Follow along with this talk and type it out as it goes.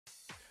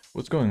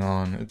What's going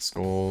on? It's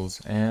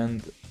Skulls,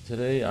 and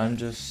today I'm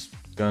just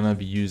gonna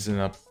be using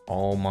up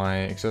all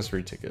my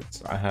accessory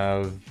tickets. I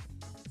have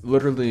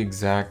literally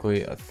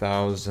exactly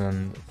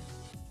 1,000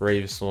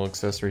 Brave Soul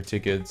accessory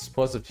tickets,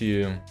 plus a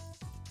few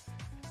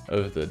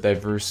of the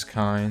diverse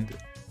kind.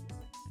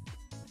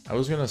 I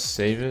was gonna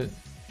save it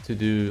to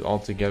do all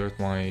together with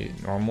my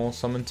normal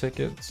summon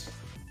tickets,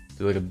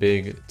 do like a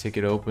big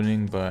ticket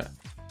opening, but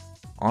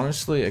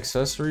honestly,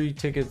 accessory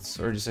tickets,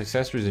 or just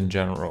accessories in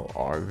general,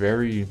 are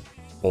very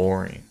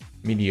boring,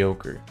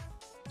 mediocre.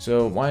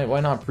 So why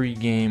not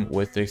pre-game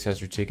with the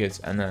accessory tickets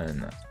and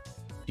then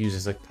use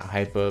as like to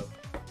hype up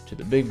to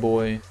the big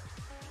boy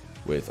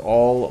with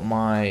all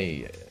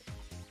my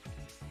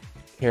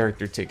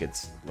character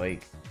tickets.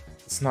 Like,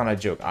 it's not a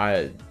joke.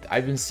 I've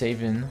been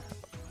saving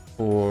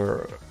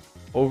for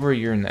over a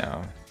year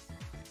now.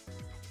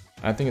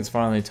 I think it's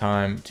finally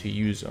time to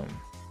use them.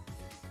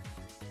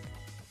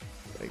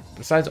 Like,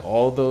 besides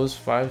all those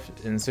 5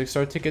 and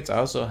 6-star tickets, I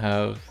also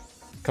have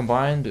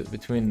combined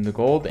between the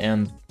gold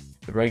and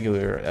the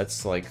regular,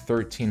 that's like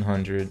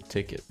 1,300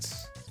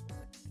 tickets.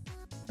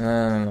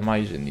 And I'm not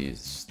using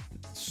these.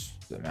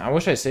 I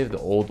wish I saved the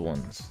old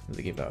ones that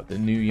they gave out, the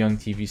new Young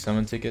TV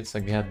summon tickets.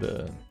 Like, they had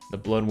the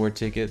Blood War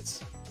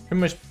tickets, pretty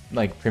much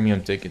like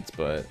premium tickets,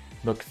 but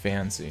look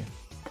fancy.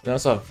 They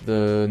also have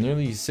the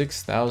nearly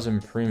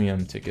 6,000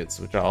 premium tickets,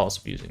 which I'll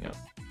also be using up.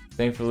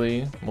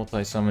 Thankfully,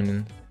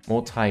 multi-summon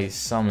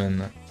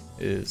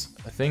is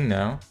a thing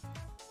now,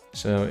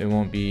 so it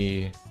won't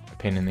be a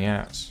pain in the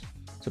ass.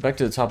 So back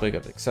to the topic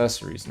of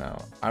accessories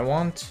now.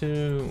 Let's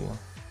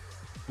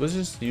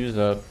just use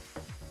up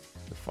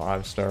the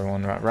 5-star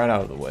one right out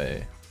of the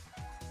way.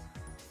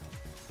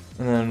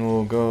 And then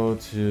we'll go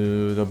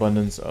to the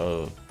abundance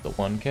of the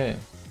 1K.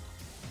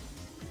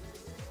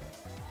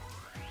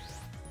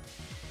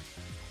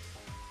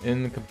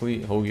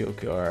 Incomplete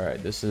Hogyoku.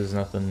 Alright, this is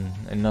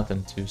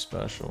nothing too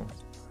special.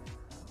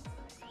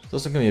 It's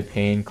also gonna be a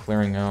pain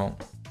clearing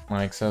out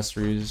my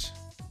accessories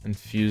and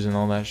fusing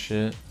all that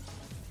shit.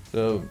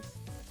 So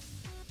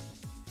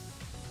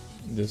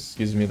this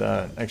gives me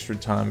that extra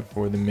time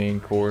before the main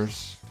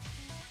course.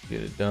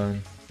 Get it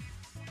done.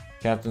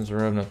 Captain's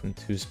Robe, nothing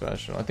too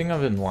special. I think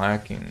I've been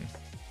lacking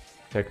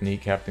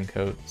technique captain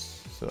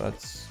coats, so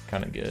that's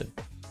kind of good.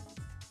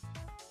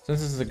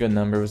 Since this is a good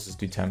number, let's just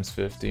do times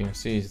 50.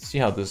 See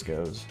how this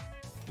goes.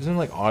 Isn't it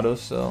like auto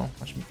sell?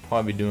 I should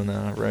probably be doing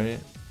that, right?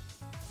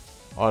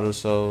 Auto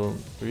sell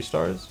 3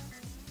 stars?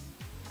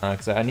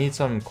 Cause I need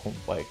some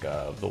like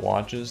the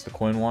watches, the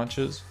coin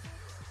watches.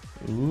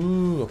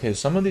 Ooh, okay.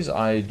 Some of these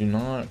I do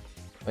not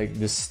like.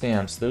 The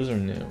stamps, those are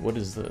new. What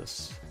is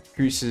this?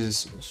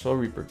 Increases Soul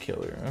Reaper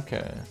Killer.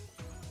 Okay.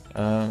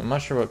 I'm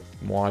not sure what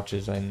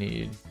watches I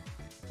need.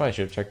 Probably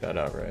should have checked that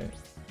out, right?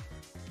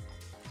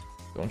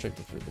 Don't check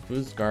the food. The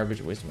food's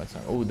garbage, wasting my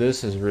time. Oh,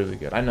 this is really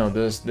good. I know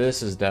this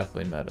is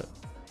definitely meta.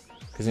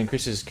 Because it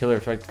increases killer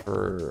effect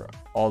for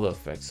all the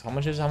effects. How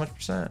much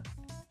percent?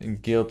 In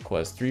Guild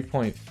Quest,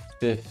 3.50.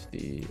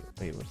 Wait,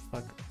 what the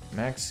fuck?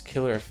 Max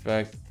killer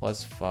effect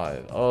plus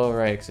 5. Oh,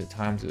 right, because it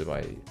times it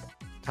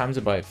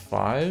by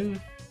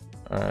 5?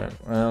 Alright,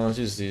 well, let's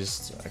use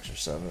these extra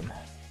 7.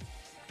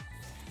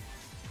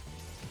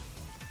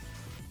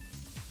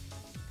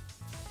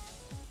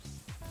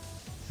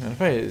 And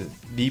if I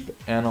deep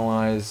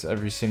analyze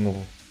every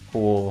single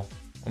pool,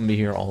 I'm gonna be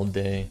here all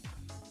day.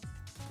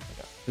 I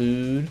got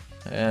food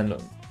and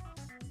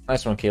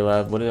nice one,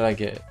 K-Lab. What did I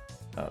get?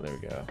 Oh, there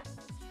we go.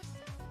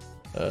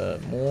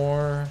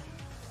 More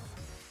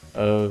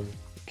of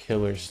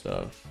killer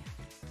stuff.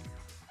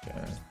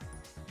 Okay.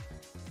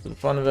 For the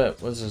fun of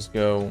it, let's just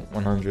go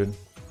 100.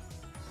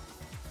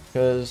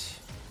 Because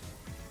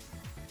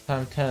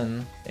time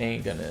 10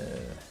 ain't gonna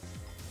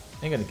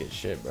get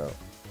shit, bro.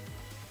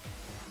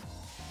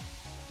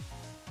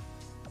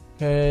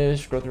 Okay,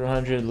 scroll through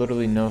 100,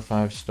 literally no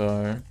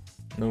 5-star.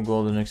 No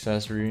golden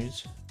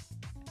accessories.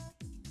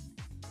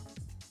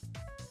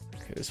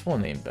 Okay, this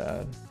one ain't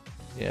bad.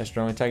 Yeah,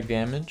 strong attack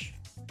damage.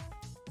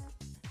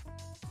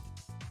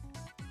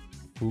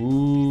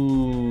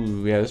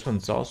 Ooh, yeah, this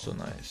one's also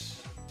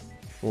nice.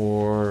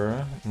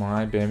 For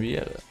my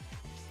Bambietta.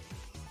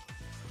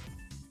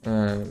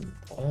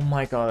 Oh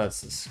my god, that's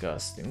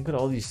disgusting. Look at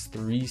all these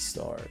 3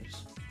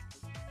 stars.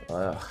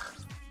 Ugh.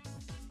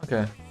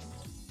 Okay.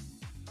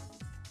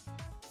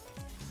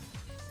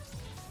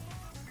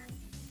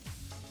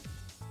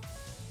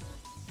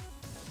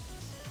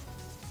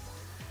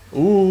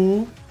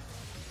 Ooh.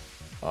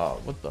 Oh,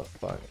 what the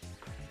fuck?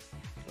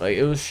 Like,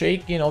 it was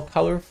shaking, all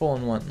colorful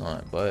and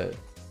whatnot, but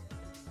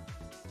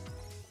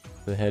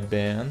the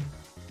headband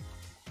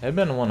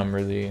one I'm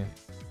really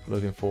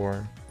looking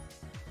for,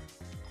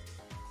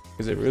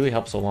 because it really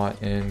helps a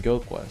lot in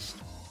Guild Quest.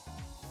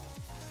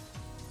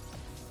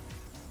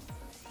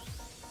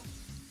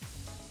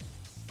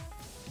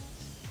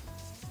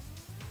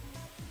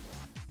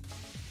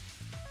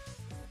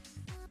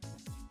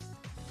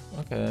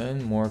 Okay,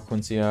 more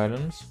Quincy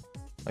items.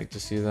 Like to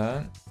see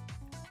that.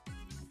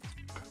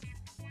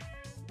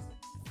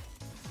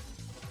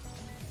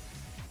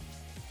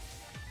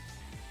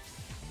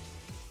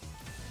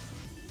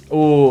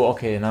 Oh,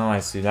 okay, now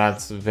I see.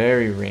 That's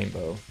very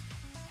rainbow.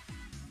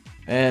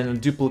 And a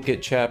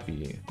duplicate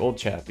Chappie, gold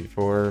Chappie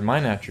for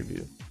mine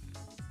attribute.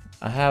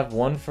 I have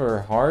one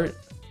for heart,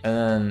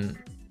 and then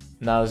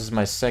now this is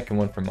my second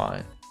one for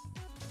mine.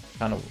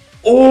 Kind of.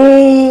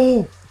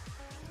 Oh!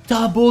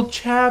 Double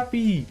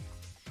Chappie!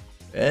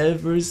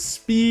 Ever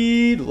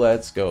speed!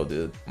 Let's go,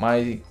 dude.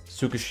 My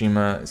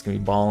Tsukishima is gonna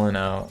be balling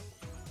out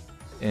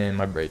in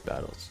my Braid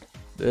battles.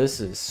 This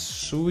is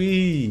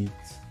sweet.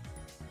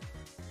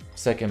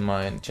 Second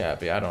mine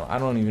Chappie. I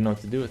don't even know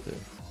what to do with it.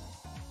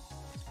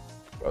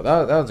 Bro,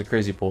 that was a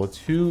crazy pull.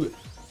 2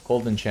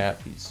 golden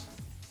Chappies.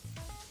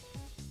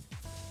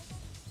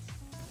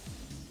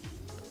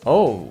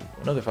 Oh,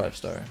 another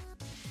 5-star.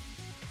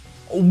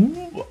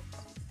 Oh,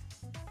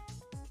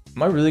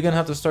 am I really gonna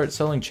have to start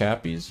selling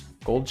Chappies?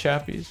 Gold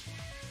Chappies?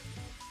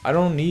 I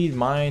don't need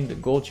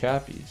mined gold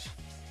Chappies.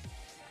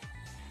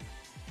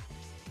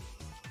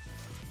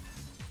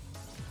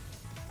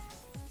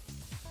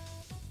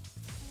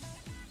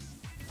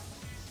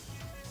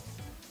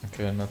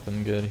 Okay,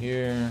 nothing good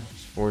here.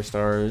 It's 4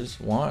 stars.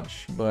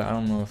 Watch, but I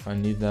don't know if I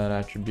need that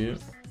attribute.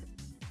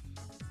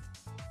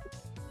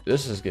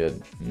 This is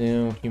good.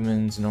 New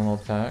humans, normal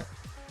attack.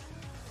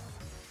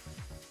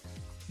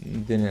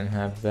 Didn't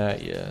have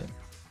that yet.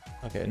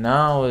 Okay,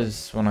 now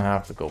is when I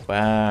have to go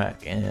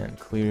back and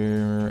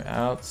clear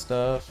out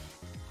stuff.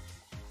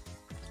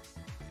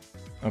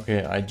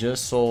 Okay, I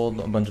just sold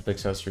a bunch of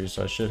accessories,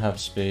 so I should have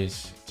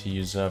space to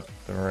use up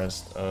the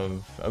rest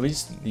of at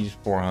least these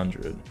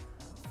 400.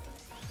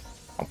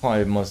 I'll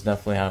probably most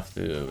definitely have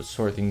to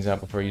sort things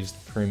out before I use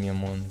the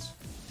premium ones.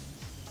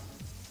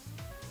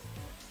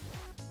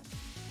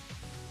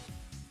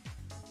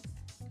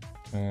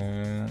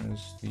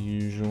 As the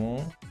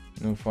usual.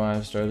 No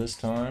 5-star this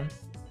time.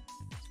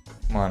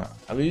 Come on,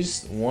 at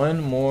least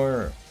one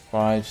more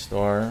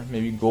 5-star,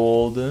 maybe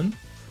golden,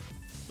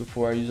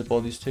 before I use up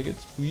all these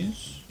tickets,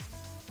 please.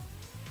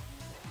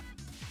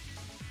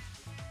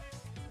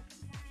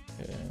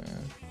 Okay.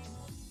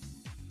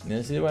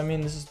 Yeah, see what I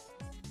mean? This is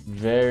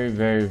very,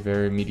 very,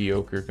 very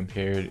mediocre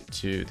compared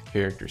to the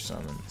character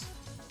summons.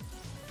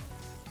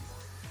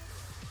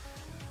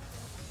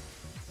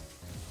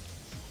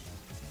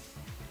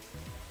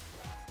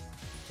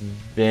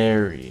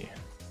 Very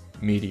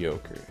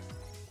mediocre.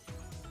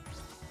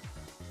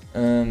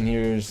 And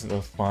here's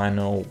the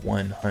final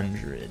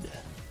 100.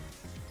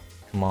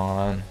 Come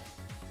on.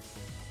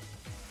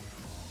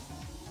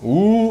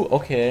 Ooh,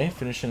 okay.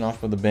 Finishing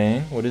off with a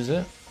bang. What is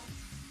it?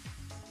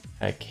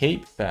 A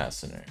cape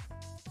fastener.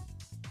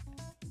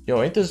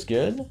 Yo, ain't this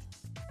good?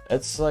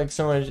 It's like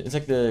so much. It's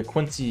like the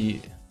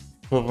Quincy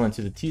equivalent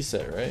to the T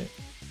set, right?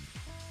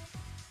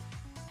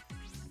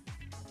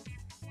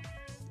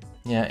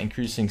 Yeah,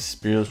 increasing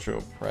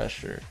spiritual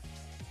pressure.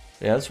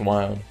 Yeah, that's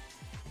wild.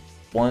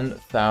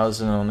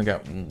 1,000. I only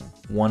got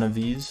one of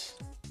these.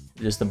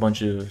 Just a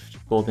bunch of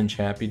golden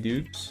Chappie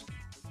dupes.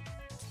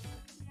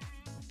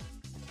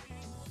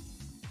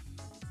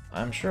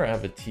 I'm sure I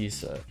have a T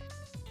set.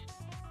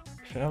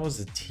 If that was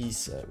a T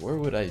set, where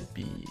would I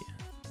be?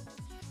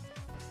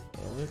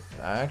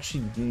 I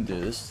actually didn't do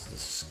this. Is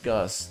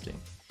disgusting.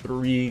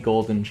 3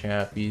 golden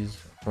Chappies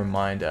for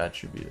mind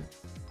attribute.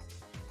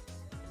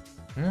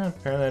 Yeah,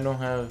 apparently I don't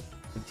have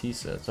the T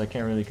set, so I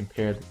can't really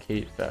compare the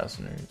cape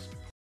fasteners.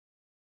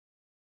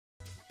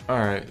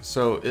 Alright,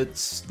 so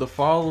it's the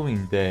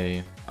following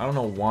day. I don't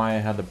know why I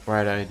had the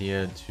bright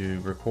idea to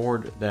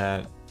record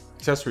that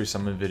accessory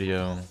summon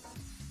video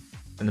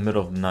in the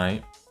middle of the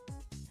night.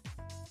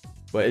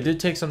 But it did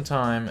take some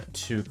time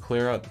to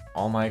clear out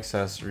all my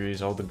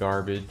accessories, all the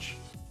garbage,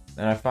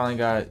 and I finally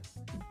got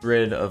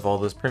rid of all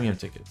those premium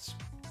tickets.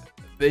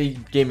 They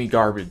gave me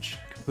garbage,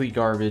 complete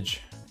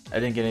garbage. I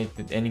didn't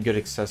get any good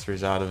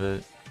accessories out of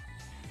it.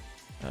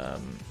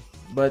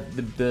 But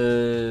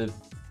the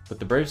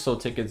Brave Soul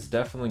tickets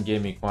definitely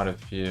gave me quite a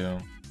few.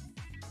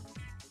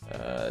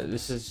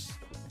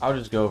 I'll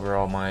just go over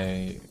all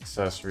my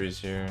accessories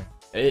here.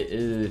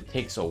 It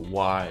takes a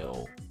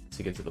while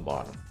to get to the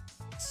bottom.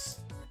 It's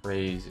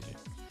crazy.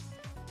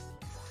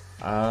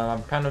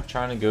 I'm kind of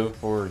trying to go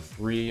for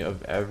 3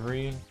 of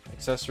every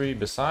accessory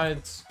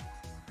besides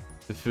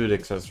the food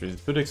accessories.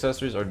 The food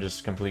accessories are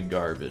just complete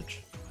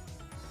garbage.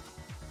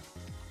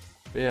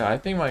 But yeah, I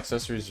think my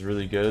accessories is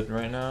really good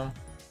right now.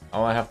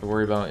 All I have to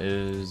worry about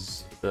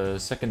is the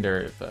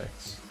secondary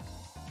effects.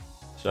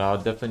 So I'll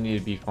definitely need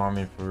to be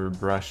farming for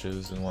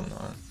brushes and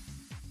whatnot.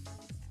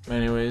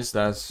 Anyways,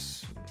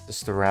 that's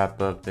just to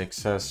wrap up the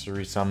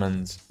accessory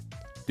summons.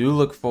 Do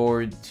look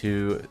forward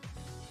to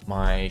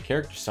my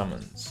character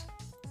summons.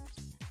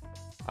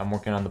 I'm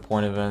working on the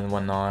point event and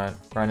whatnot,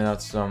 grinding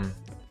out some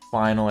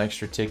final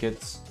extra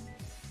tickets.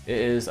 It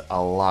is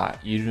a lot.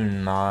 You do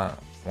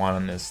not want to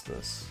miss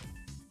this.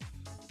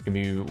 It's gonna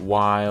be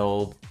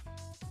wild.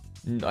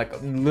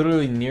 Like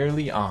literally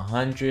nearly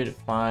 100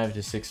 5 to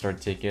 6-star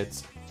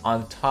tickets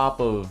on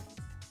top of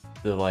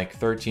the like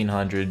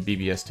 1,300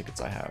 BBS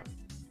tickets I have.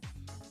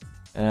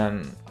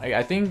 And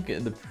I think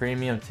the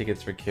premium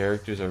tickets for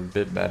characters are a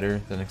bit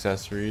better than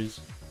accessories.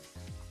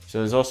 So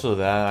there's also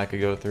that I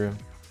could go through.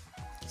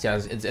 So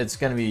yeah, it's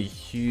gonna be a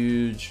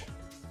huge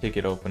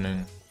ticket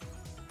opening.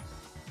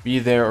 Be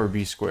there or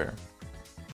be square.